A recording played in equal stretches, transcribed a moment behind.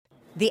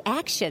The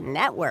Action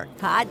Network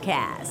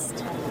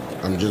Podcast.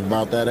 I'm just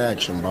about that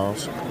action,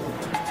 boss. All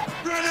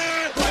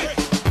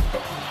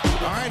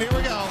right, here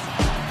we go.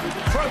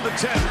 From the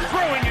 10,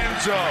 throwing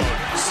end zone.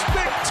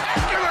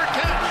 Spectacular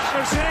catch.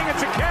 They're saying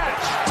it's a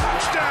catch.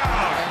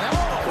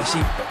 Touchdown. You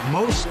see,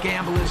 most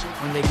gamblers,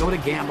 when they go to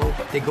gamble,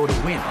 they go to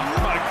win. Oh,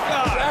 my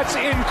God. That's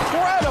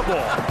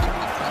incredible.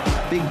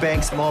 Big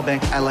bank, small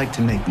bank, I like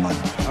to make money.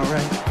 All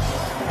right.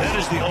 That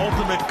is the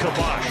ultimate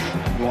kibosh.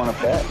 You want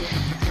to bet?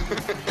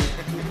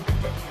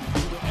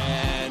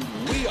 And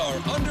we are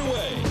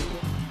underway.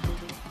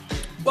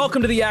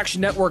 Welcome to the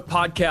Action Network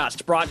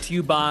Podcast, brought to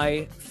you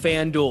by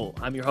FanDuel.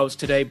 I'm your host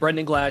today,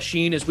 Brendan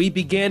Glasheen, as we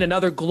begin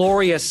another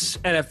glorious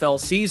NFL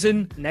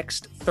season.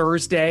 Next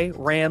Thursday,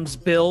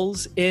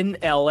 Rams-Bills in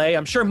LA.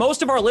 I'm sure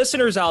most of our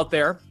listeners out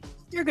there,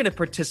 you're going to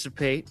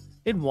participate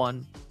in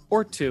 1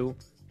 or 2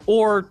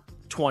 or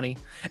 20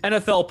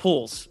 NFL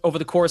pools over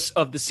the course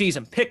of the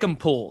season. Pick'em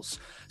pools,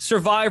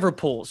 survivor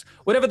pools,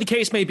 whatever the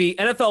case may be.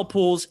 NFL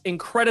pools,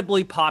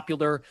 incredibly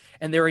popular,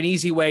 and they're an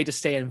easy way to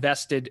stay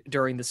invested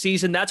during the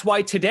season. That's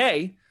why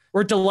today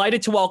we're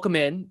delighted to welcome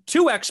in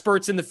two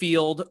experts in the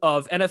field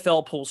of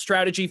NFL pool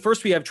strategy.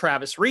 First, we have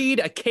Travis Reed,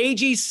 a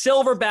KG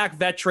Silverback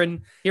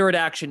veteran here at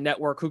Action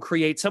Network, who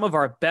creates some of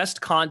our best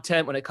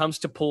content when it comes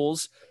to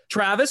pools.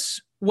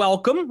 Travis,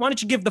 welcome. Why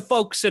don't you give the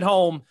folks at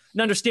home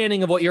an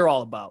understanding of what you're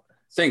all about?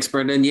 Thanks,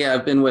 Brendan. Yeah,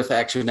 I've been with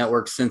Action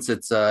Network since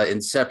its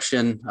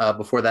inception.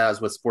 Before that, I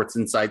was with Sports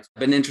Insights.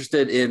 I've been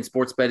interested in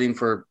sports betting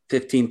for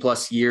 15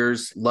 plus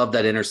years. Love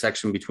that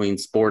intersection between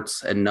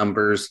sports and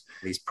numbers.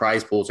 These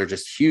prize pools are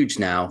just huge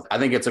now. I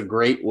think it's a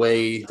great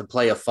way to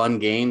play a fun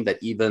game that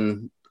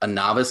even a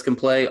novice can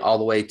play, all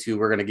the way to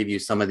we're going to give you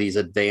some of these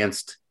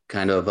advanced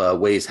kind of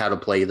ways how to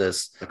play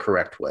this the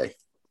correct way.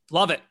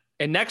 Love it.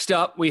 And next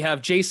up, we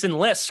have Jason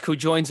Lisk, who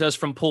joins us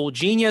from Pool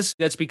Genius.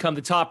 That's become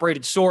the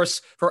top-rated source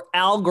for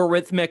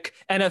algorithmic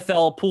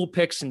NFL pool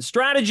picks and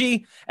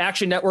strategy.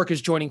 Action Network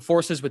is joining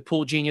forces with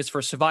Pool Genius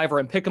for Survivor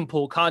and Pick'em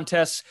Pool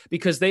contests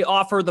because they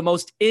offer the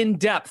most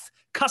in-depth,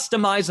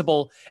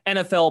 customizable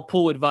NFL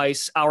pool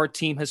advice our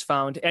team has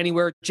found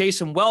anywhere.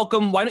 Jason,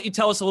 welcome. Why don't you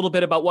tell us a little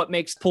bit about what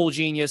makes Pool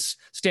Genius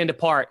stand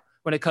apart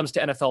when it comes to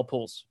NFL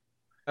pools?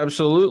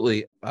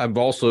 Absolutely. I've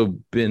also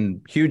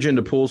been huge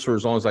into pools for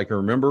as long as I can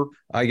remember.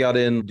 I got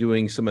in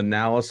doing some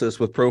analysis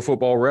with Pro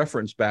Football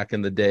Reference back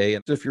in the day.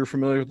 And if you're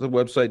familiar with the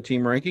website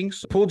Team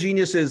Rankings, Pool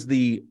Genius is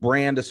the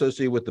brand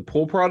associated with the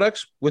pool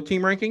products with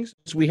Team Rankings.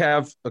 So we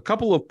have a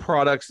couple of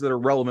products that are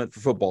relevant for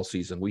football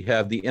season. We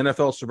have the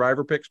NFL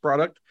Survivor Picks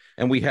product,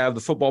 and we have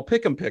the Football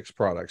Pick'em Picks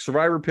product.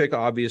 Survivor Pick,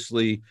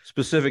 obviously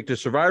specific to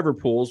Survivor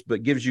pools,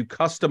 but gives you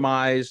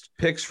customized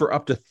picks for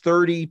up to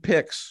 30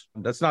 picks.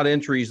 That's not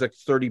entries,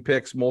 that's 30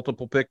 picks,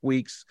 multiple pick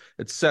weeks,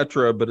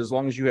 etc. But as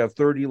long as you have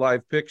 30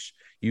 live picks,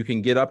 you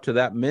can get up to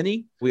that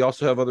many. We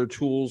also have other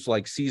tools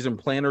like season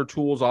planner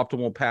tools,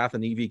 optimal path,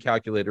 and EV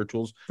calculator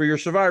tools for your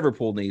survivor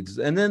pool needs.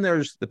 And then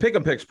there's the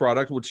Pick'em Picks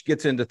product, which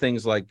gets into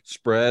things like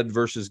spread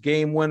versus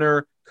game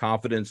winner,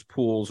 confidence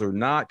pools or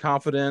not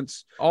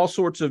confidence, all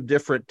sorts of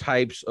different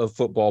types of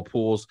football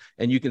pools.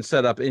 And you can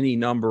set up any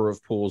number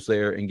of pools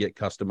there and get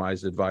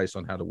customized advice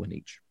on how to win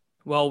each.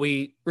 Well,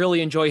 we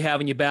really enjoy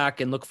having you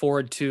back and look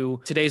forward to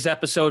today's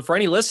episode. For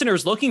any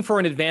listeners looking for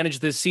an advantage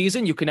this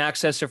season, you can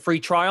access a free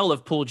trial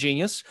of Pool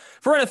Genius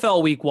for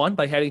NFL Week 1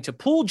 by heading to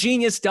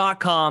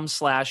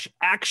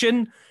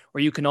poolgenius.com/action,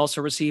 where you can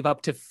also receive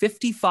up to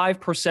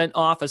 55%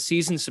 off a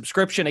season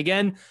subscription.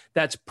 Again,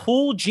 that's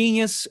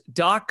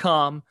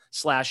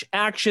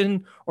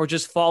poolgenius.com/action, or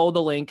just follow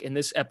the link in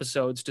this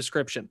episode's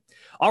description.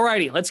 All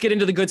righty, let's get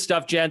into the good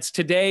stuff, gents.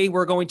 Today,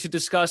 we're going to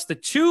discuss the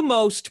two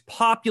most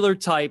popular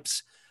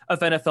types of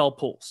NFL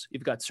pools.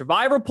 You've got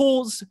survivor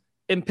pools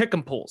and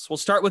pick'em pools. We'll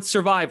start with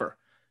survivor.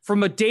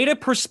 From a data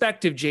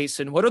perspective,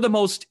 Jason, what are the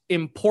most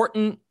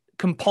important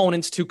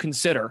components to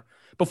consider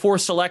before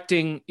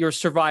selecting your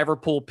survivor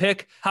pool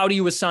pick? How do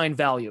you assign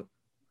value?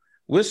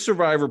 With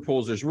survivor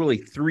pools, there's really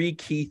three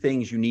key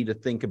things you need to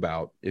think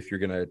about if you're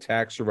going to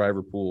attack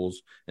survivor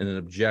pools in an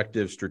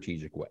objective,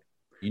 strategic way.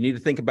 You need to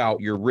think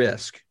about your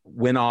risk,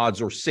 win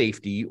odds or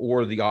safety,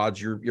 or the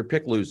odds your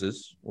pick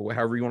loses, or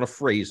however you want to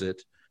phrase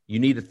it. You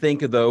need to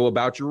think, though,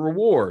 about your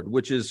reward,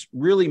 which is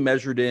really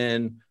measured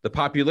in the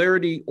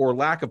popularity or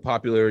lack of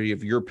popularity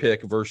of your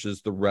pick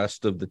versus the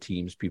rest of the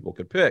teams people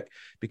could pick,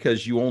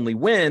 because you only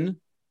win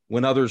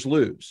when others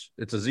lose.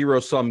 It's a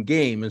zero-sum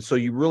game, and so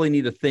you really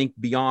need to think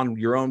beyond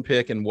your own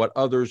pick and what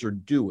others are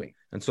doing.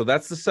 And so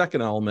that's the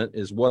second element,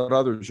 is what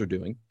others are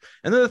doing.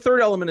 And then the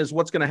third element is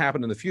what's going to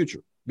happen in the future,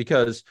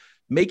 because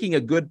making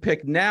a good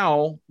pick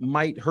now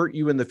might hurt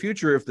you in the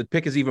future if the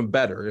pick is even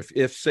better.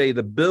 If say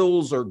the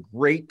Bills are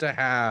great to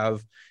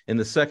have in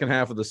the second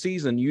half of the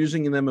season,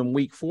 using them in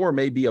week 4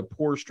 may be a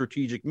poor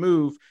strategic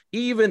move,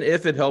 even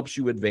if it helps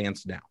you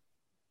advance now.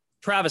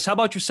 Travis, how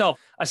about yourself?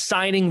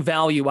 Assigning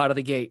value out of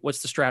the gate.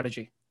 What's the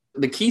strategy?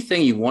 The key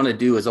thing you want to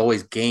do is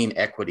always gain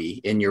equity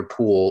in your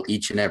pool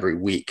each and every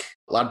week.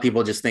 A lot of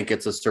people just think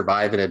it's a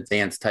survive and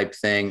advance type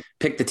thing.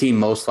 Pick the team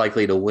most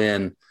likely to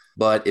win.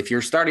 But if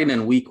you're starting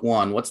in week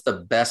 1, what's the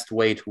best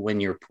way to win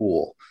your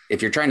pool?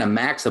 If you're trying to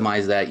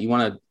maximize that, you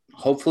want to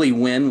hopefully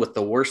win with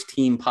the worst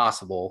team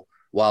possible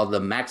while the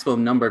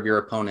maximum number of your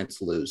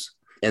opponents lose.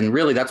 And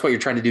really, that's what you're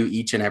trying to do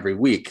each and every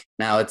week.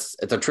 Now, it's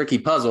a tricky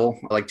puzzle.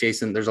 Like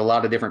Jason, there's a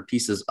lot of different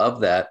pieces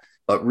of that.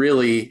 But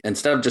really,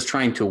 instead of just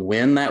trying to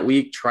win that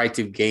week, try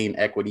to gain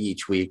equity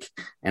each week.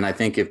 And I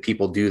think if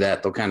people do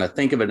that, they'll kind of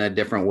think of it in a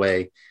different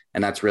way.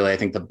 And that's really, I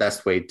think, the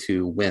best way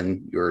to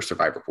win your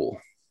survivor pool.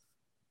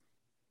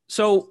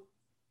 So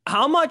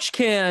how much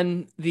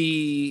can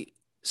the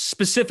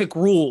specific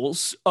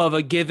rules of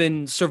a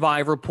given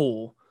survivor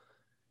pool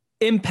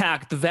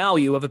impact the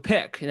value of a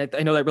pick? And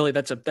I know that really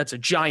that's a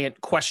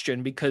giant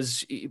question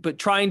but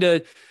trying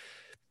to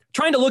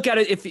look at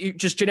it, if you,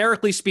 just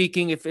generically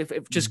speaking,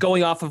 if just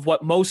going off of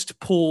what most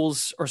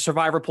pools or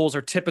survivor pools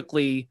are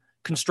typically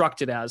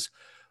constructed as,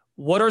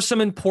 what are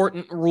some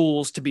important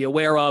rules to be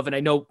aware of? And I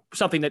know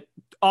something that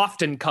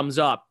often comes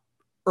up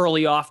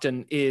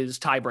often is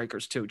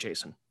tiebreakers too,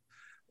 Jason.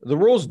 The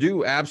rules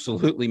do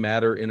absolutely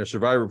matter in a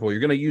survivor pool.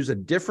 You're going to use a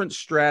different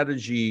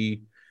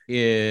strategy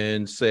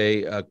in,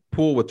 say, a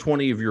pool with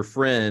 20 of your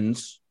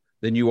friends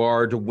than you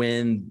are to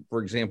win,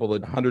 for example, the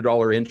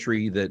 $100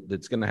 entry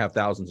that's going to have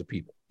thousands of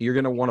people. You're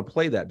going to want to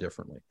play that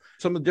differently.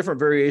 Some of the different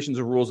variations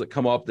of rules that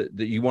come up that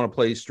you want to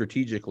play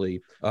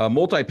strategically.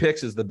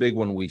 Multi-picks is the big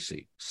one we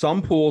see.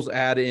 Some pools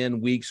add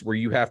in weeks where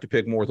you have to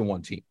pick more than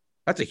one team.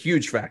 That's a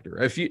huge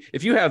factor. If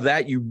you have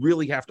that, you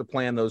really have to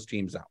plan those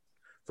teams out,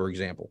 for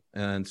example.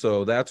 And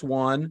so that's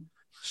one.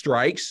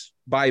 Strikes,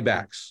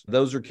 buybacks.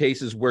 Those are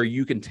cases where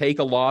you can take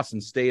a loss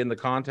and stay in the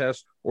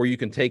contest, or you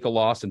can take a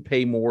loss and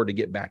pay more to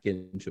get back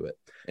into it.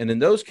 And in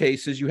those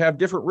cases, you have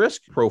different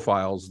risk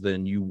profiles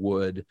than you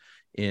would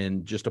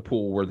in just a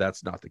pool where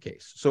that's not the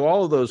case. So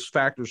all of those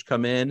factors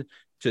come in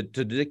to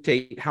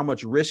dictate how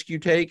much risk you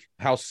take,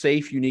 how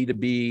safe you need to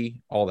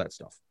be, all that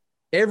stuff.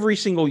 Every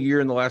single year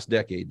in the last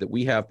decade that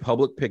we have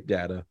public pick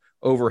data,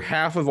 over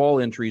half of all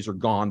entries are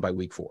gone by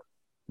week 4,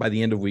 by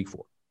the end of week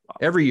 4.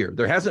 Every year.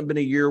 There hasn't been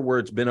a year where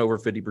it's been over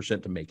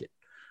 50% to make it.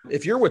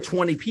 If you're with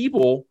 20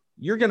 people,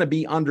 you're going to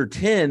be under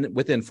 10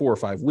 within 4 or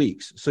 5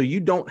 weeks. So you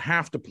don't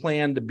have to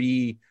plan to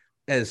be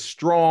as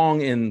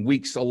strong in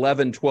weeks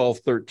 11, 12,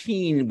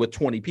 13 with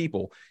 20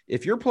 people.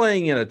 If you're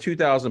playing in a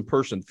 2,000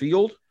 person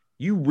field,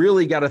 you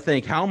really got to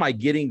think, how am I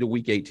getting to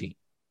week 18?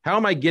 How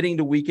am I getting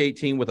to week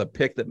 18 with a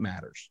pick that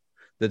matters?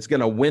 That's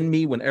going to win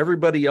me when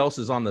everybody else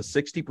is on the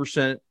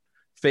 60%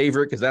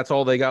 favorite because that's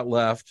all they got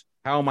left.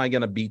 How am I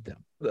going to beat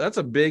them? That's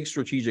a big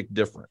strategic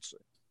difference.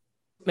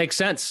 Makes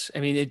sense. I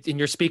mean, and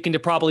you're speaking to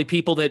probably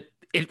people that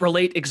it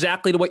relate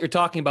exactly to what you're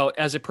talking about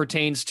as it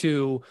pertains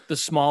to the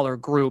smaller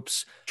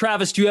groups.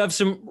 Travis, do you have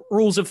some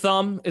rules of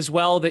thumb as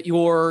well that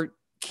you're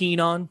keen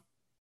on?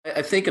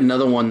 I think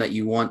another one that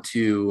you want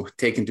to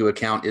take into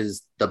account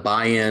is the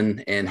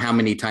buy-in and how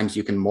many times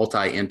you can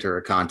multi-enter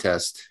a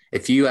contest.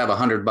 If you have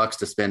 $100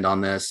 to spend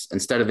on this,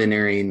 instead of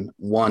entering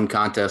one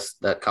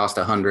contest that costs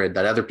 $100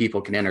 that other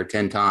people can enter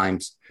 10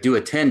 times, do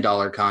a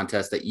 $10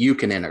 contest that you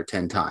can enter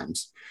 10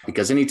 times.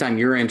 Because anytime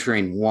you're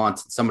entering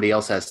once, somebody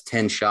else has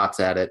 10 shots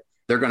at it,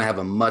 they're going to have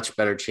a much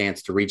better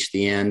chance to reach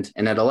the end.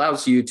 And it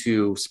allows you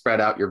to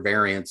spread out your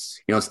variance.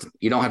 You know,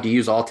 you don't have to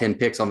use all 10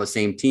 picks on the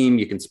same team.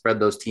 You can spread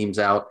those teams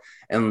out.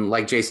 And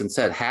like Jason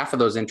said, half of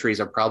those entries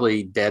are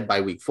probably dead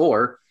by week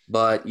 4,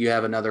 but you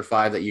have another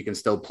 5 that you can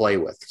still play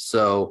with.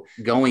 So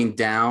going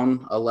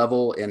down a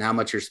level in how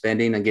much you're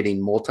spending and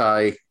getting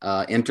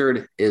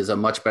entered is a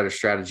much better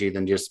strategy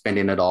than just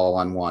spending it all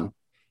on one.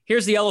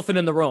 Here's the elephant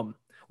in the room.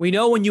 We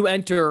know when you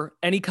enter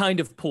any kind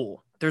of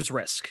pool, there's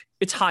risk.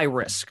 It's high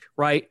risk,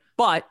 right?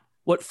 But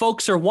what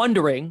folks are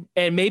wondering,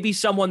 and maybe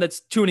someone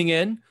that's tuning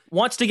in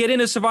wants to get in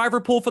a survivor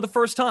pool for the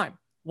first time.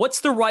 What's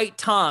the right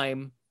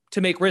time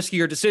to make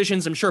riskier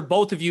decisions? I'm sure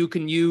both of you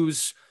can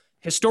use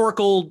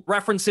historical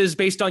references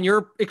based on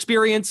your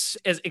experience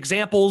as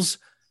examples.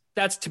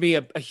 That's, to me,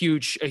 a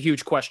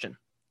huge question.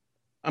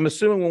 I'm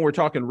assuming when we're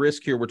talking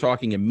risk here, we're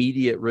talking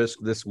immediate risk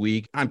this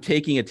week. I'm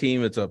taking a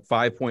team that's a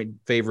 5-point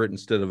favorite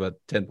instead of a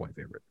 10-point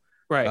favorite,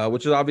 right?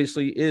 Which is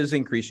obviously is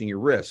increasing your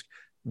risk.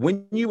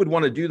 When you would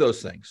want to do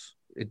those things,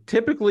 it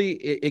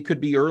could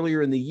be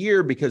earlier in the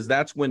year because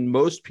that's when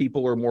most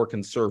people are more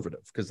conservative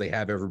because they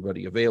have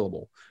everybody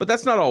available. But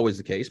that's not always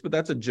the case, but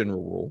that's a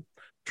general rule.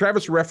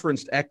 Travis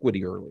referenced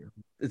equity earlier.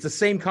 It's the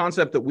same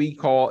concept that we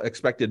call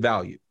expected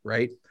value,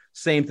 right?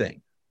 Same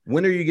thing.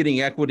 When are you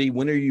getting equity?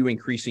 When are you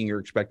increasing your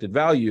expected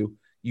value?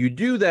 You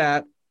do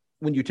that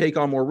when you take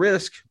on more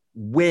risk,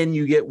 when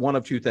you get one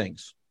of two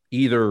things.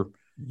 Either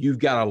you've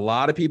got a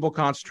lot of people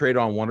concentrated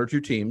on one or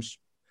two teams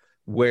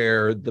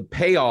where the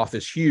payoff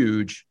is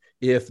huge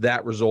if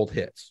that result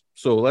hits.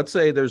 So let's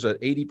say there's an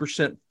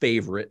 80%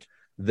 favorite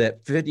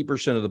that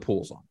 50% of the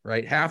pool's on,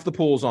 right? Half the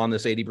pool's on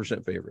this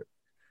 80% favorite.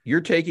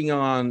 You're taking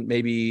on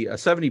maybe a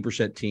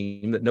 70%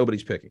 team that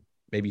nobody's picking,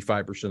 maybe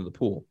 5% of the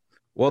pool.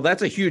 Well,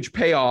 that's a huge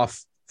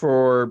payoff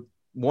for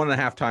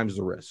 1.5 times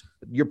the risk.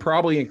 You're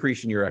probably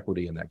increasing your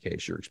equity in that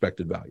case, your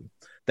expected value.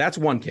 That's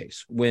one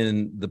case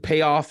when the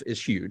payoff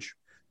is huge.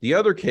 The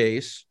other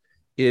case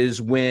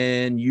is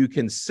when you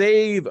can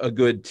save a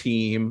good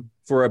team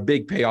for a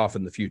big payoff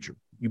in the future.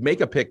 You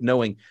make a pick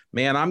knowing,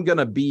 man, I'm going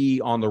to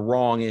be on the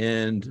wrong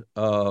end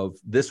of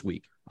this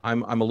week.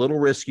 I'm a little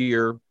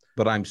riskier,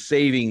 but I'm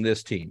saving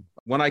this team.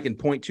 When I can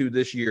point to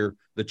this year,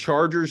 the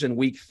Chargers in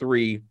week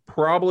 3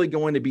 probably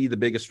going to be the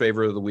biggest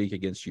favorite of the week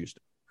against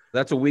Houston.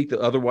 That's a week that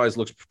otherwise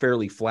looks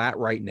fairly flat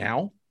right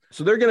now.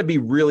 So they're going to be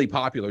really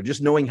popular,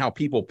 just knowing how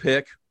people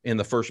pick in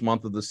the first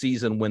month of the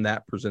season when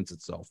that presents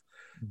itself.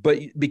 But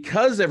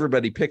because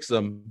everybody picks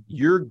them,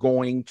 you're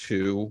going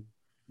to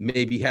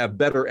maybe have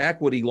better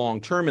equity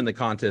long-term in the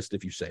contest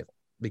if you save them,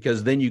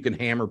 because then you can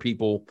hammer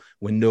people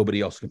when nobody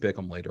else can pick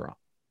them later on.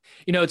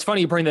 You know, it's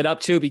funny you bring that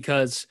up too,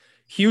 because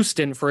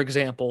Houston, for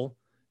example,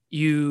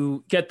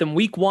 you get them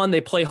week 1,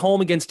 they play home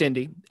against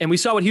Indy. And we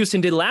saw what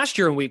Houston did last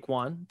year in week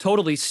 1,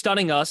 totally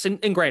stunning us.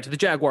 And granted, the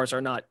Jaguars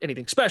are not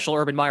anything special.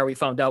 Urban Meyer, we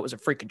found out, was a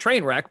freaking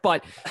train wreck,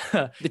 but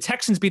the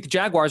Texans beat the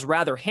Jaguars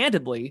rather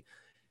handedly.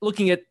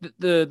 Looking at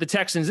the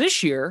Texans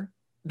this year,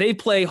 they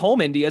play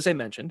home Indy, as I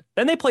mentioned.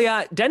 Then they play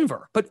at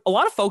Denver. But a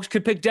lot of folks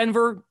could pick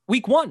Denver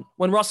week 1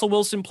 when Russell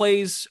Wilson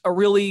plays a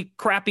really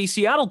crappy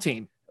Seattle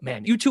team.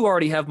 Man, you two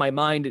already have my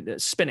mind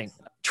spinning.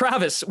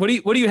 Travis, what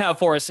do you have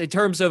for us in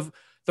terms of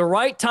the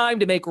right time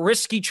to make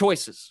risky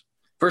choices?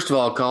 First of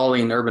all,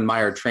 calling Urban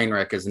Meyer a train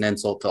wreck is an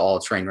insult to all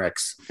train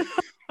wrecks.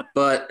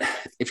 But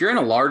if you're in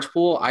a large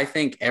pool, I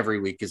think every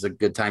week is a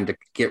good time to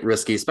get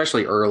risky,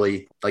 especially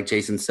early, like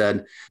Jason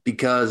said,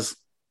 because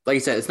like I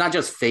said, it's not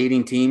just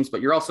fading teams, but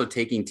you're also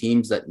taking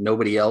teams that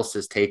nobody else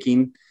is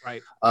taking.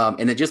 Right.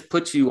 And it just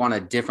puts you on a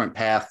different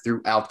path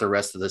throughout the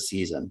rest of the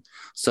season.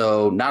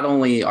 So not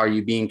only are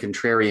you being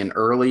contrarian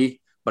early,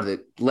 but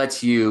it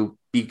lets you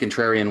be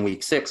contrarian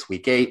week 6,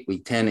 week 8,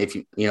 week 10. If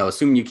you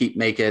assume you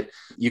make it,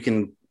 you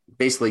can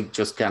basically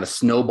just kind of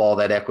snowball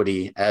that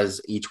equity as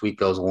each week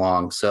goes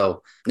along.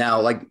 So now,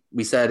 like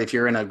we said, if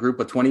you're in a group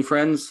of 20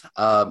 friends,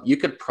 you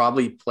could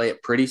probably play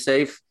it pretty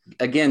safe.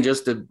 Again,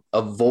 just to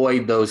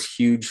avoid those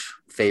huge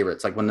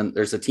favorites. Like when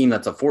there's a team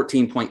that's a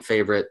 14-point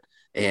favorite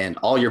and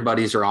all your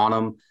buddies are on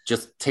them,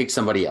 just take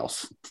somebody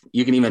else.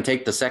 You can even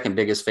take the second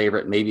biggest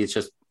favorite. Maybe it's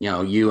just,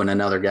 you and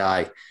another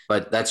guy,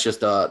 but that's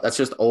just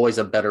always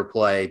a better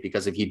play,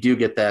 because if you do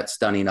get that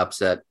stunning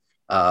upset,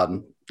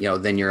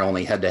 then you're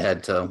only head to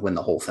head to win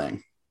the whole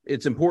thing.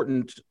 It's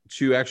important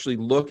to actually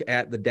look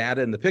at the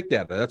data and the pick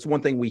data. That's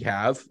one thing we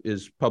have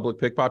is public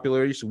pick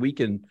popularity. So we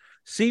can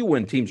see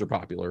when teams are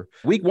popular.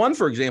 Week 1,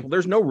 for example,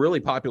 there's no really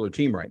popular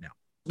team right now.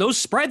 Those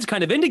spreads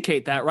kind of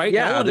indicate that, right?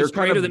 Yeah, they're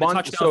greater than a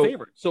touchdown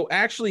favorite. So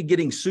actually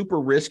getting super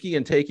risky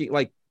and taking,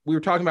 like we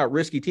were talking about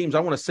risky teams, I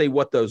want to say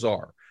what those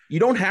are. You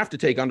don't have to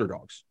take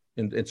underdogs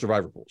in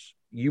survivor pools.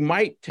 You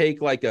might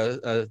take like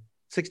a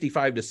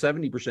 65 to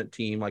 70%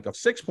 team, like a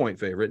 6-point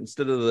favorite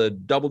instead of the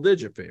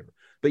double-digit favorite.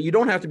 But you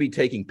don't have to be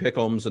taking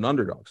pick'ems and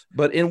underdogs.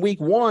 But in week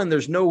 1,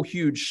 there's no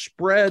huge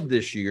spread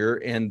this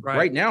year. And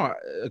right now,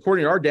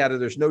 according to our data,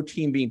 there's no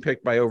team being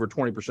picked by over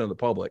 20% of the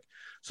public.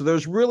 So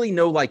there's really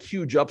no like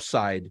huge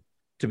upside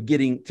to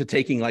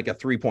taking like a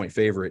 3-point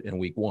favorite in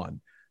week 1.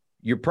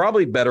 You're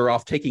probably better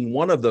off taking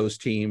one of those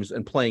teams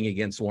and playing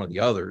against one of the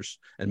others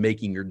and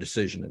making your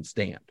decision and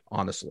stand,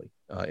 honestly,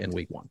 in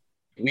week 1.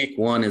 Week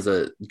 1 is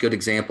a good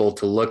example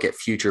to look at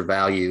future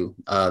value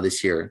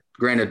this year.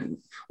 Granted,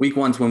 week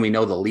 1's when we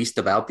know the least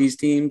about these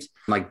teams,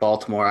 like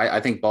Baltimore.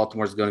 I think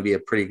Baltimore is going to be a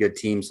pretty good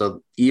team.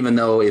 So even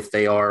though if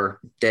they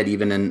are dead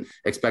even in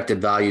expected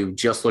value,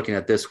 just looking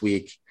at this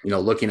week,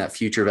 looking at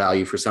future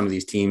value for some of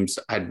these teams,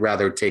 I'd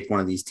rather take one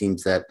of these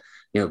teams that,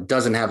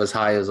 doesn't have as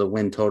high as a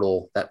win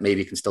total that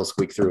maybe can still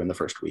squeak through in the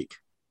first week.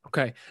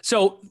 Okay.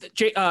 So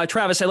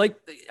Travis, I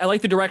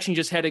like the direction you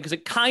just headed, because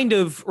it kind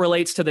of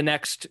relates to the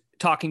next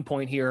talking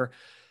point here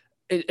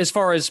as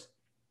far as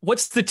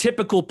what's the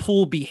typical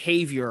pool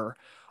behavior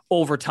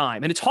over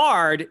time. And it's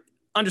hard,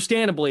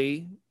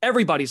 understandably,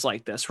 everybody's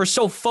like this. We're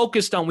so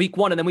focused on week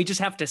 1, and then we just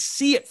have to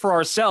see it for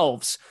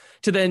ourselves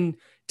to then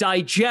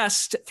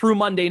digest through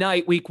Monday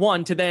night, week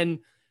 1, to then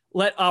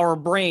let our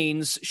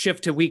brains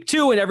shift to week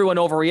 2, and everyone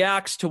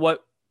overreacts to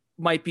what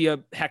might be a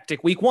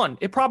hectic week 1.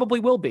 It probably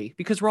will be,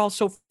 because we're all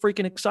so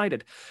freaking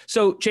excited.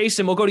 So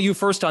Jason, we'll go to you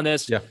first on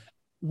this. Yeah.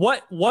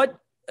 What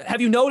have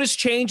you noticed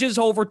changes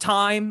over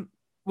time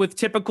with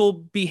typical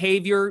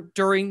behavior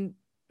during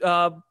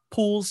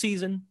pool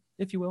season,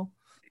 if you will?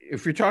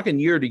 If you're talking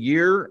year to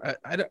year,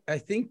 I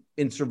think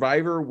in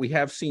Survivor, we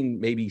have seen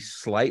maybe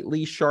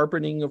slightly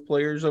sharpening of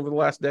players over the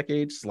last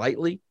decade,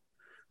 slightly.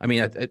 I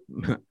mean,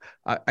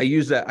 I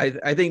use that.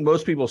 I think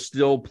most people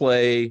still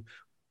play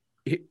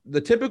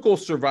the typical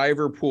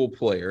Survivor pool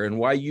player, and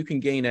why you can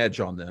gain edge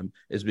on them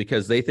is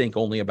because they think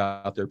only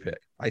about their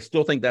pick. I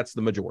still think that's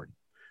the majority.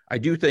 I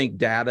do think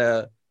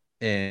data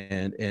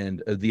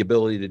and the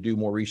ability to do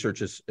more research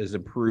has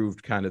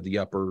improved kind of the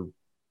upper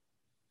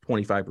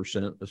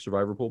 25% of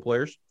Survivor pool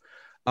players.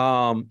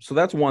 So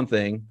that's one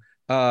thing.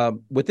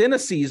 Within a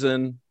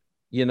season,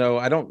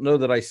 I don't know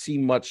that I see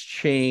much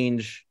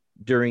change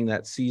during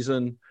that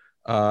season.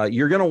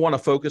 You're going to want to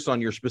focus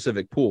on your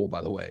specific pool,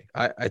 by the way.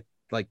 I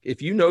like,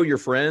 if you know your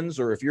friends,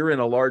 or if you're in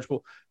a large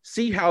pool,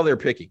 see how they're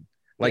picking.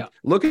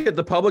 Look at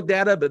the public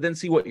data, but then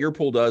see what your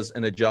pool does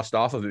and adjust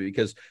off of it,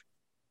 because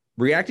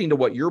reacting to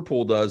what your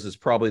pool does is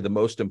probably the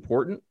most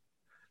important.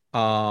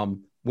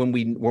 When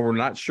we're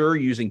not sure,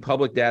 using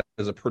public data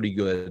is a pretty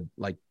good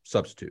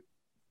substitute.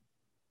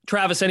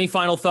 Travis, any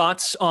final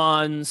thoughts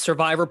on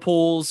survivor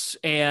pools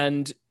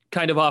and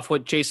kind of off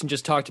what Jason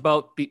just talked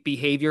about,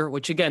 behavior,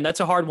 which again, that's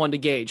a hard one to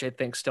gauge, I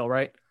think still,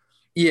 right?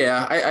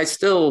 Yeah, I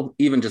still,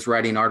 even just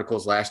writing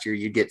articles last year,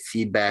 you get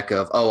feedback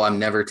of, oh, I'm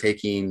never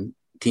taking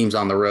teams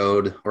on the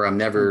road, or I'm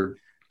never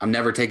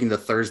taking the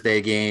Thursday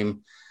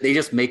game. They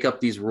just make up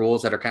these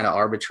rules that are kind of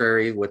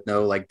arbitrary with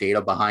no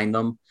data behind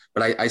them.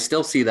 But I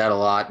still see that a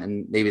lot.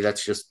 And maybe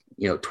that's just,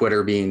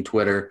 Twitter being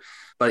Twitter.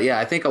 But yeah,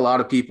 I think a lot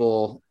of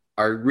people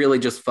are really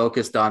just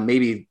focused on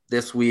maybe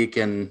this week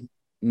and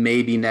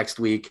maybe next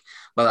week.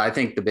 But I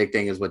think the big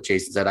thing is what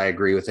Jason said. I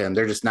agree with him.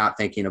 They're just not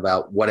thinking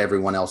about what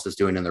everyone else is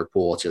doing in their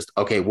pool. It's just,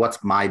 okay,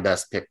 what's my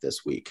best pick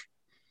this week?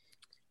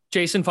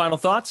 Jason, final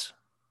thoughts?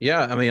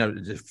 Yeah, I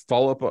mean, just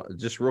follow up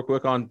just real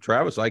quick on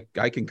Travis.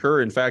 I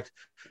concur. In fact,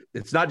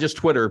 it's not just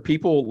Twitter.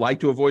 People like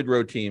to avoid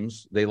road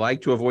teams. They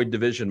like to avoid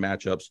division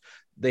matchups.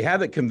 They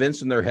have it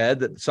convinced in their head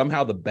that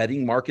somehow the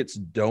betting markets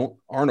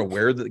aren't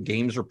aware that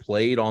games are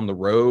played on the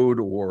road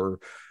or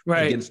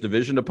against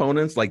division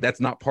opponents.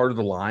 That's not part of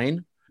the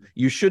line.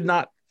 You should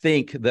not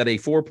think that a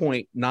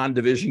 4-point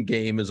non-division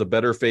game is a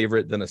better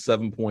favorite than a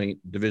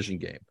 7-point division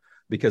game,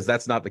 because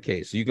that's not the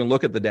case. You can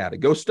look at the data.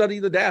 Go study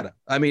the data.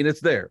 I mean, it's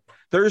there.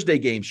 Thursday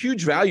games,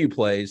 huge value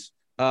plays.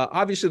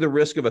 Obviously, the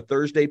risk of a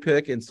Thursday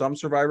pick in some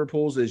survivor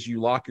pools is you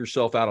lock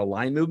yourself out of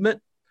line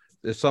movement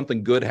if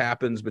something good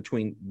happens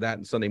between that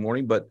and Sunday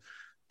morning. But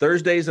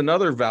Thursday is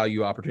another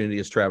value opportunity,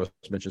 as Travis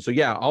mentioned. So,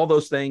 yeah, all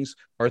those things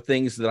are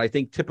things that I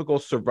think typical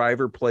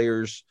survivor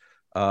players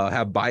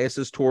have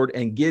biases toward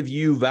and give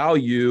you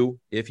value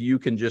if you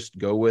can just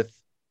go with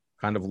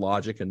kind of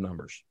logic and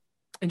numbers.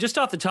 And just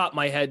off the top of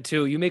my head,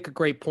 too, you make a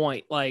great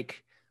point.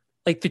 Like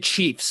the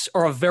Chiefs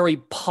are a very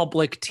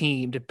public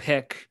team to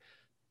pick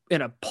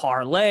in a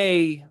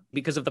parlay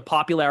because of the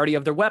popularity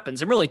of their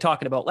weapons. I'm really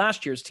talking about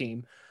last year's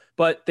team,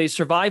 but they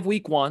survive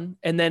week 1,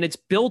 and then it's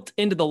built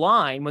into the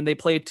line when they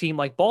play a team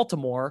like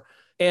Baltimore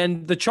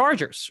and the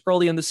Chargers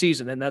early in the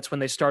season. And that's when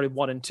they started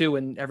 1-2,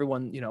 and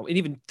everyone, and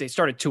even they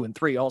started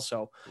 2-3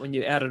 also when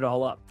you add it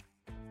all up.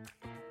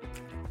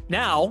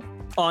 Now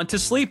on to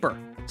Sleeper.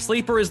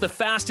 Sleeper is the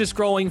fastest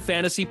growing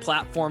fantasy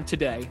platform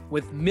today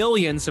with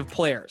millions of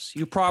players.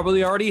 You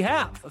probably already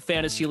have a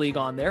fantasy league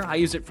on there. I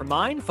use it for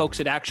mine. Folks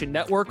at Action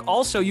Network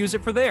also use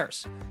it for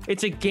theirs.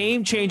 It's a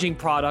game-changing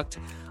product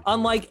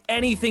unlike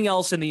anything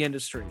else in the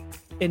industry.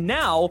 And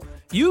now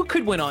you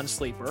could win on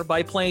Sleeper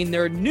by playing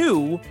their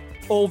new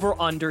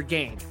over-under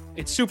game.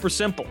 It's super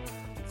simple.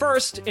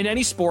 First, in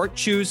any sport,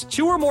 choose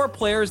 2 or more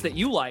players that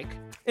you like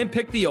and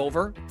pick the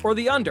over or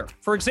the under.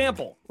 For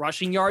example,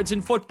 rushing yards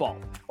in football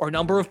or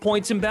number of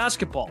points in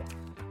basketball.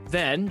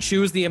 Then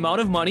choose the amount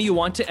of money you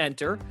want to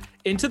enter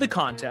into the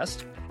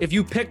contest. If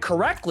you pick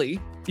correctly,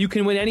 you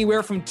can win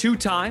anywhere from 2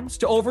 times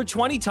to over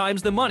 20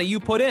 times the money you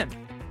put in.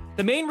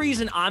 The main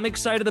reason I'm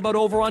excited about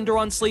Over Under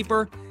on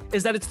Sleeper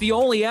is that it's the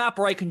only app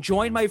where I can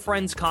join my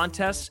friends'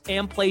 contests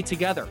and play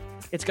together.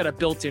 It's got a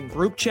built-in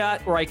group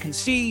chat where I can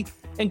see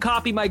and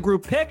copy my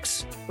group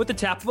picks with the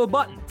tap of a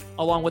button,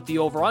 along with the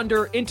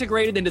over-under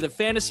integrated into the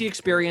fantasy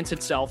experience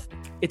itself.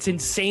 It's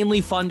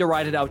insanely fun to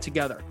ride it out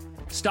together.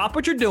 Stop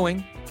what you're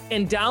doing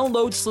and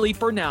download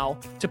Sleeper now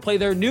to play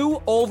their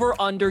new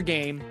over-under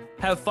game,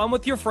 have fun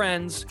with your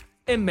friends,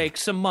 and make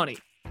some money.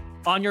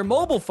 On your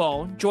mobile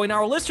phone, join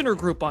our listener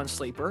group on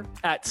Sleeper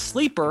at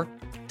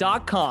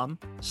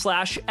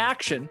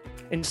sleeper.com/action,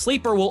 and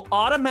Sleeper will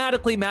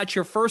automatically match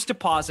your first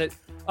deposit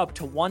up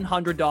to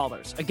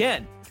 $100.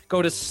 Again,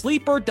 go to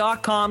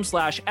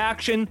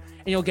sleeper.com/action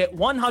and you'll get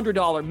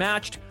 $100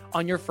 matched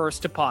on your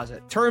first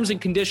deposit. Terms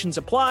and conditions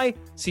apply.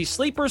 See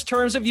Sleeper's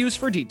terms of use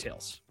for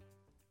details.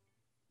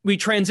 We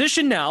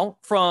transition now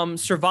from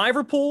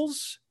survivor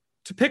pools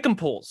to pick'em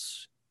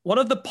pools. One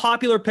of the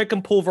popular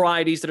pick'em pool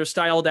varieties that are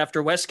styled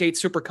after Westgate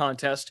Super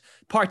Contest,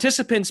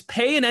 participants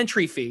pay an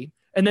entry fee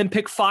and then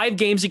pick 5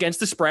 games against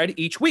the spread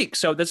each week.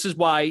 So this is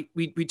why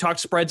we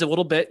talked spreads a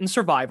little bit in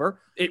Survivor.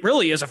 It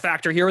really is a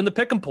factor here in the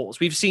pick'em pools.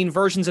 We've seen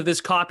versions of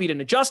this copied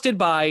and adjusted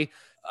by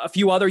a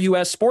few other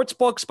U.S. sports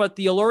books, but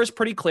the allure is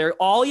pretty clear.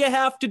 All you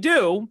have to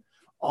do,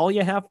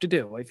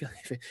 I feel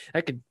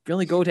that could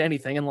really go to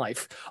anything in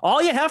life.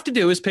 All you have to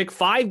do is pick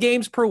 5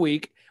 games per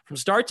week from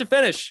start to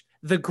finish.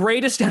 The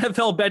greatest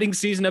NFL betting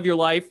season of your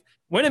life.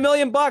 Win $1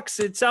 million.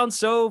 It sounds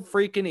so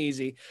freaking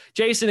easy.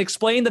 Jason,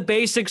 explain the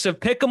basics of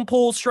pick'em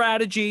pool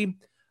strategy,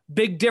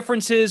 big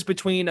differences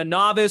between a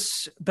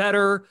novice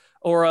bettor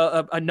or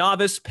a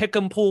novice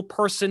pick'em pool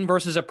person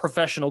versus a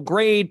professional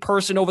grade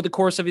person over the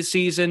course of his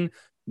season.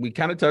 We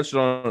kind of touched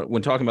on it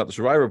when talking about the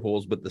survivor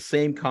pools, but the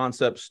same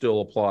concept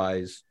still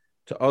applies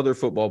to other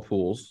football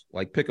pools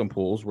like pick'em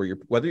pools, where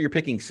whether you're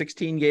picking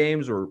 16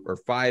 games or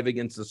 5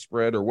 against the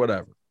spread or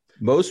whatever.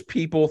 Most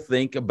people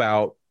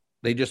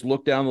they just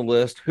look down the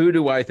list. Who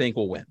do I think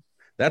will win?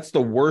 That's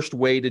the worst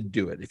way to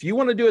do it. If you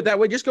want to do it that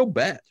way, just go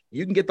bet.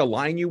 You can get the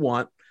line you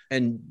want,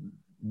 and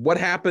what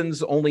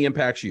happens only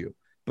impacts you.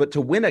 But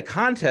to win a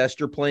contest,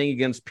 you're playing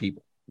against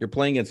people. You're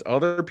playing against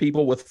other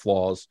people with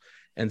flaws.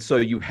 And so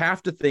you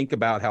have to think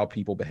about how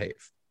people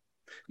behave.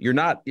 You're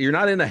not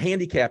in a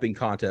handicapping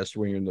contest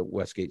when you're in the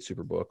Westgate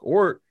Superbook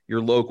or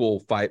your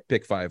local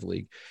pick five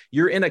league.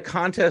 You're in a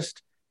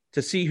contest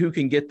to see who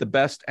can get the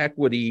best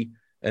equity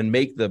and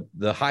make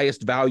the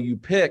highest value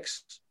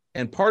picks.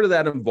 And part of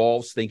that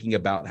involves thinking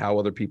about how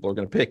other people are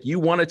going to pick. You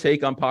want to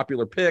take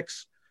unpopular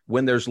picks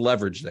when there's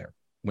leverage there.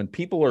 When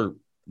people are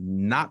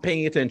not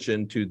paying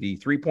attention to the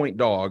 3-point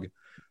dog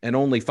and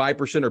only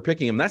 5% are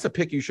picking them, that's a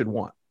pick you should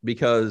want,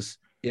 because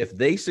if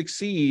they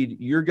succeed,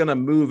 you're going to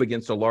move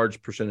against a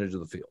large percentage of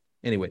the field.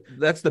 Anyway,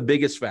 that's the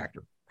biggest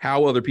factor.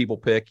 How other people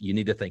pick, you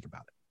need to think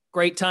about it.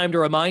 Great time to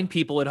remind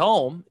people at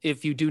home,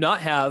 if you do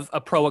not have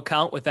a pro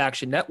account with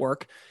Action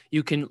Network,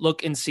 you can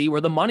look and see where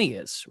the money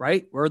is,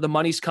 right? Where the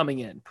money's coming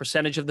in,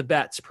 percentage of the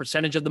bets,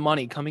 percentage of the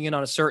money coming in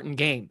on a certain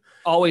game.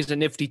 Always a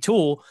nifty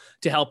tool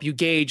to help you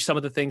gauge some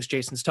of the things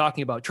Jason's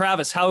talking about.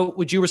 Travis, how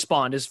would you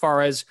respond as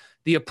far as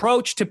the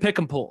approach to pick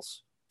and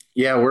pulls?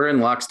 Yeah, we're in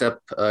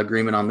lockstep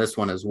agreement on this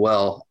one as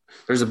well.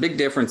 There's a big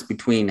difference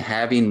between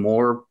having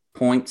more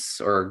points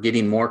or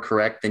getting more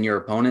correct than your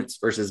opponents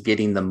versus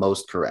getting the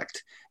most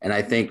correct. And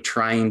I think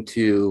trying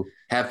to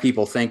have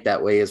people think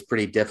that way is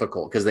pretty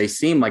difficult because they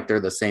seem like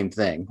they're the same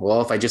thing.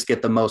 Well, if I just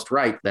get the most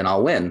right, then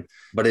I'll win.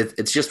 But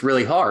it's just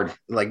really hard.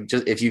 Like,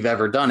 just if you've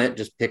ever done it,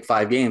 just pick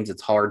 5 games.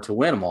 It's hard to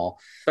win them all,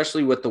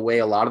 especially with the way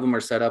a lot of them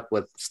are set up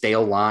with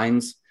stale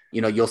lines.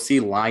 You know, you'll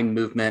see line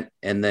movement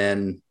and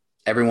then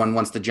everyone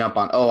wants to jump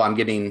on, oh, I'm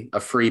getting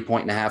a free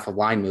 1.5 of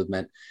line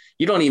movement.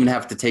 You don't even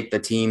have to take the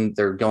team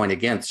they're going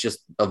against, just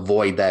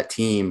avoid that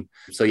team.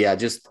 So yeah,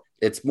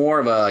 it's more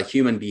of a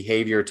human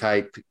behavior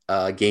type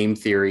game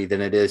theory than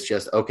it is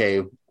just,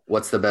 okay,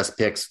 what's the best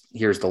picks?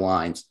 Here's the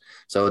lines.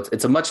 So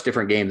it's a much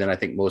different game than I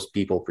think most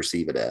people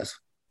perceive it as.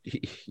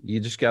 You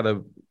just got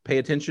to pay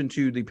attention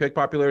to the pick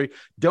popularity.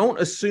 Don't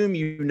assume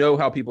you know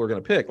how people are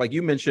going to pick. Like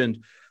you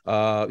mentioned,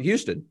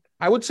 Houston.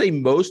 I would say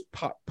most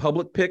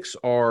public picks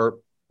are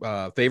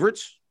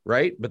favorites,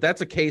 right? But that's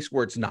a case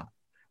where it's not,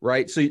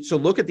 right? So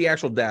look at the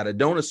actual data.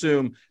 Don't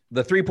assume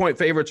the 3-point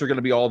favorites are going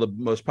to be all the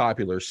most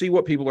popular. See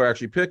what people are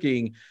actually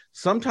picking.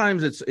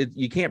 Sometimes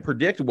you can't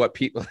predict what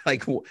people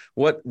like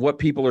what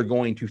people are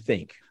going to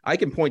think. I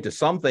can point to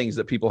some things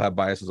that people have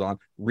biases on.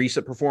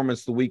 Recent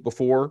performance the week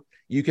before.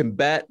 You can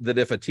bet that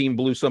if a team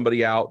blew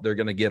somebody out, they're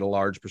going to get a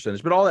large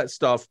percentage. But all that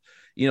stuff,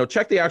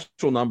 check the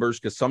actual numbers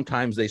because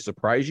sometimes they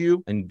surprise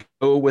you, and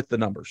go with the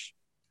numbers.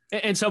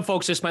 And some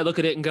folks just might look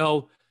at it and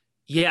go,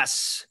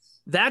 yes,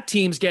 that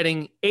team's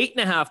getting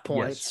 8.5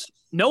 points. Yes.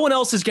 No one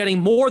else is getting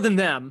more than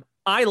them.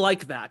 I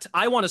like that.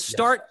 I want to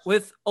start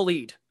with a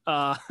lead,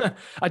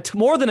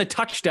 more than a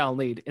touchdown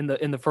lead in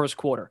the first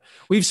quarter.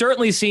 We've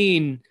certainly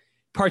seen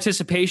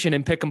participation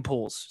in pick and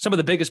pools. Some of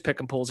the biggest pick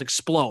and pools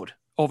explode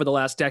over the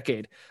last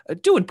decade,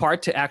 due in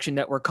part to Action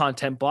Network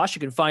content boss. You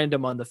can find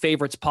him on the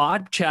Favorites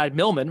Pod, Chad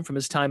Millman from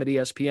his time at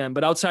ESPN.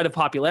 But outside of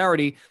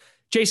popularity,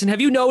 Jason,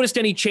 have you noticed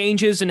any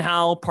changes in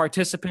how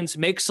participants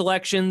make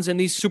selections in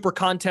these super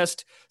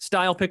contest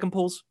style pick and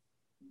pools?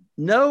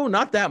 No,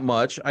 not that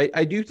much.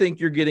 I do think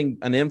you're getting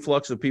an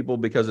influx of people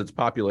because it's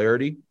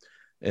popularity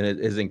and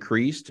it has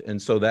increased. And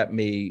so that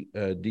may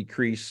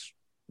decrease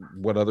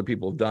what other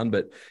people have done.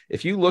 But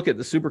if you look at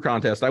the super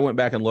contest, I went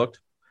back and looked.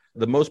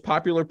 The most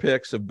popular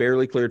picks have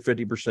barely cleared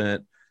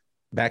 50%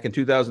 back in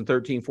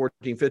 2013,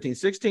 14, 15,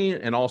 16.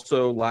 And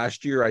also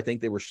last year, I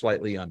think they were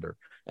slightly under.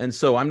 And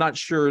so I'm not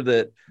sure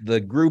that the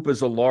group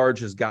as a large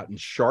has gotten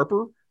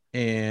sharper.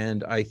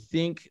 And I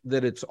think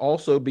that it's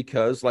also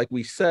because, like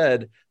we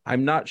said,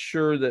 I'm not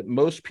sure that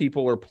most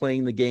people are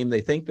playing the game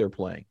they think they're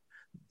playing.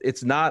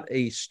 It's not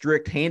a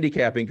strict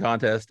handicapping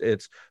contest.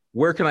 It's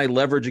where can I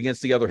leverage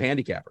against the other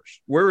handicappers?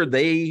 Where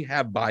they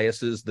have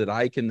biases that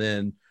I can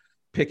then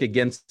pick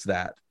against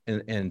that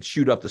and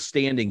shoot up the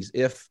standings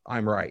if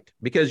I'm right.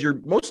 Because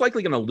you're most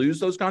likely going to lose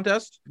those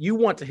contests. You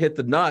want to hit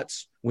the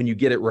nuts when you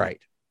get it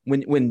right.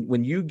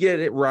 When you get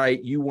it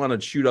right, you want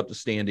to shoot up the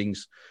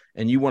standings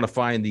and you want to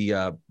find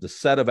the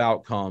set of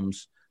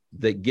outcomes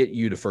that get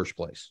you to first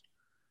place.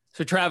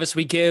 So Travis,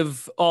 we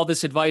give all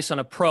this advice on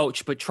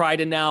approach, but try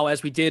to now,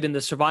 as we did in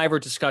the Survivor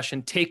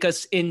discussion, take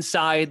us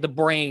inside the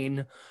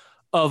brain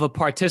of a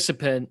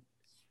participant.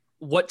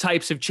 What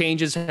types of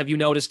changes have you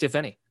noticed, if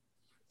any?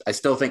 I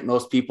still think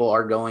most people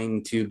are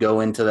going to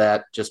go into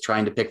that just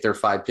trying to pick their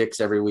 5 picks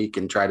every week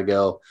and try to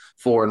go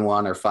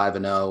 4-1 or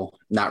 5-0,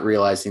 not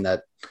realizing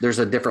that there's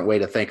a different way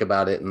to think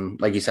about it. And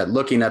like you said,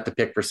 looking at the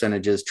pick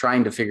percentages,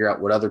 trying to figure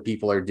out what other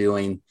people are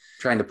doing,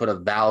 trying to put a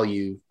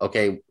value.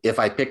 Okay, if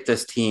I pick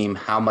this team,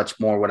 how much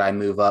more would I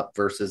move up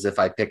versus if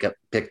I pick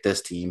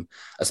this team,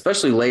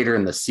 especially later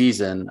in the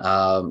season.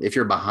 If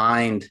you're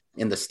behind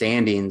in the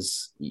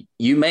standings,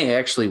 you may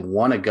actually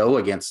want to go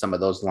against some of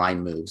those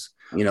line moves.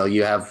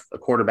 You have a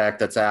quarterback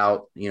that's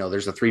out,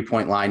 there's a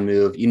 3-point line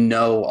move,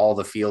 all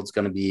the field's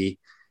going to be,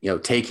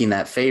 taking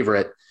that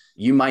favorite.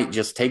 you might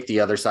just take the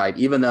other side,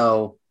 even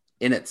though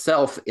in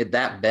itself,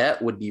 that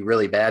bet would be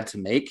really bad to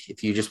make.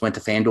 If you just went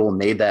to FanDuel and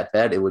made that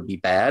bet, it would be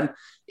bad.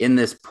 In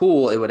this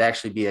pool, it would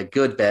actually be a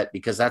good bet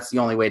because that's the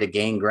only way to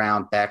gain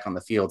ground back on the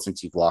field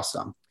since you've lost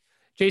some.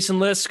 Jason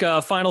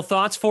Lisk, final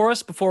thoughts for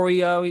us before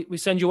we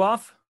send you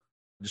off?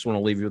 I just want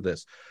to leave you with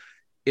this.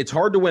 It's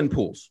hard to win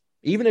pools.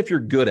 Even if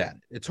you're good at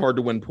it, it's hard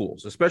to win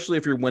pools, especially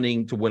if you're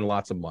winning to win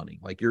lots of money.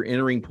 Like you're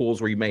entering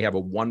pools where you may have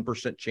a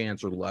 1%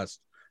 chance or less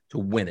to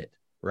win it,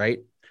 right?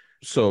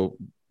 So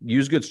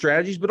use good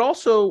strategies, but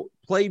also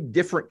play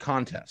different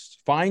contests,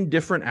 find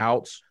different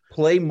outs,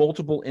 play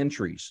multiple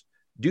entries,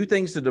 do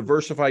things to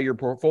diversify your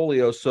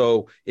portfolio.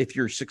 So if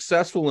you're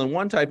successful in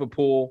one type of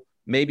pool,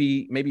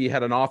 maybe you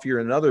had an off year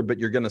in another, but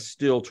you're going to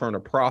still turn a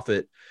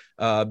profit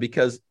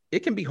because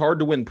it can be hard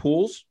to win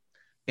pools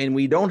and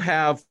we don't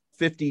have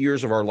 50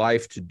 years of our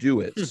life to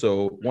do it.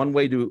 So one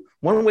way to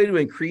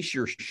increase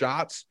your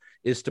shots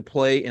is to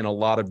play in a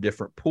lot of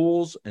different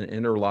pools and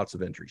enter lots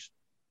of entries.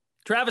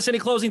 Travis, any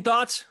closing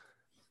thoughts?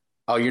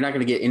 Oh, you're not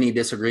going to get any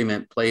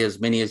disagreement. Play as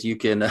many as you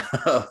can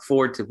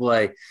afford to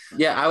play.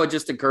 Yeah, I would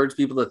just encourage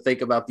people to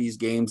think about these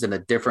games in a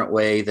different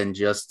way than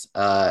just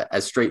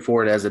as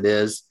straightforward as it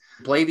is.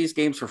 Play these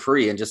games for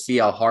free and just see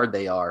how hard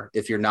they are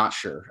if you're not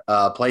sure.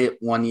 Play it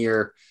 1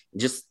 year,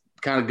 just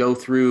kind of go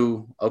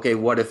through, okay,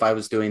 what if I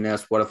was doing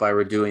this? What if I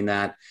were doing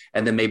that?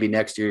 And then maybe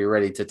next year you're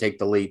ready to take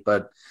the leap.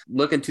 But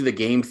look into the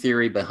game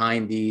theory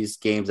behind these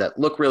games that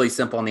look really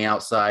simple on the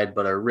outside,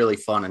 but are really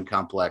fun and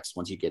complex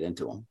once you get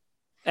into them.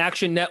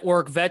 Action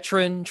Network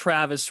veteran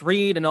Travis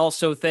Reed, and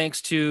also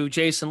thanks to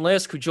Jason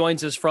Lisk, who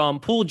joins us from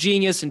Pool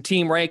Genius and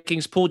Team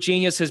Rankings. Pool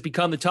Genius has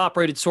become the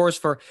top-rated source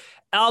for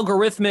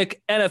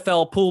algorithmic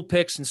NFL pool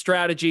picks and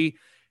strategy.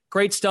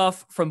 Great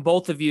stuff from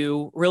both of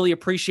you. Really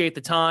appreciate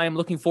the time.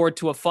 Looking forward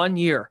to a fun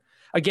year.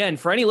 Again,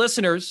 for any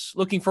listeners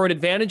looking for an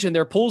advantage in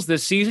their pools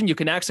this season, you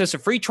can access a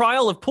free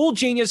trial of Pool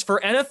Genius for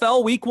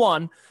NFL Week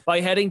 1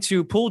 by heading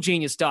to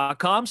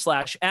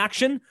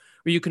poolgenius.com/action,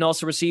 where you can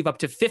also receive up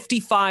to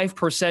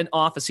 55%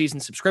 off a season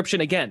subscription.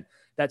 Again,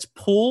 that's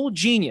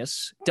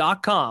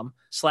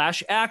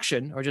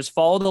poolgenius.com/action, or just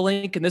follow the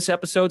link in this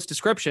episode's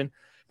description.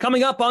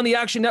 Coming up on the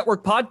Action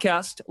Network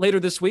podcast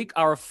later this week,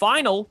 our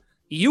final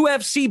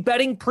UFC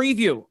betting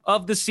preview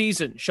of the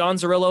season. Sean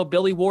Zerillo,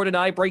 Billy Ward, and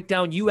I break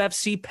down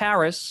UFC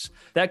Paris.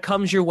 That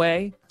comes your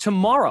way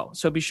tomorrow,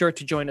 so be sure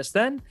to join us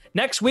then.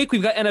 Next week,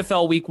 we've got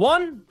NFL Week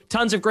 1.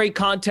 Tons of great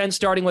content,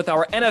 starting with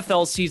our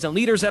NFL Season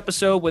Leaders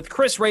episode with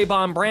Chris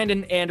Raybon,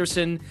 Brandon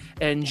Anderson,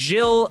 and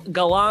Gilles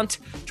Gallant,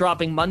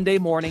 dropping Monday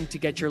morning to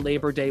get your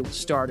Labor Day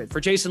started. For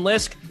Jason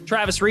Lisk,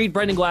 Travis Reed,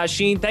 Brendan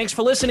Glasheen, thanks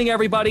for listening,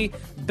 everybody.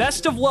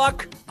 Best of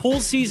luck. Pool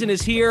season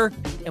is here,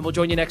 and we'll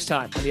join you next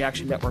time on the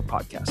Action Network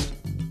podcast.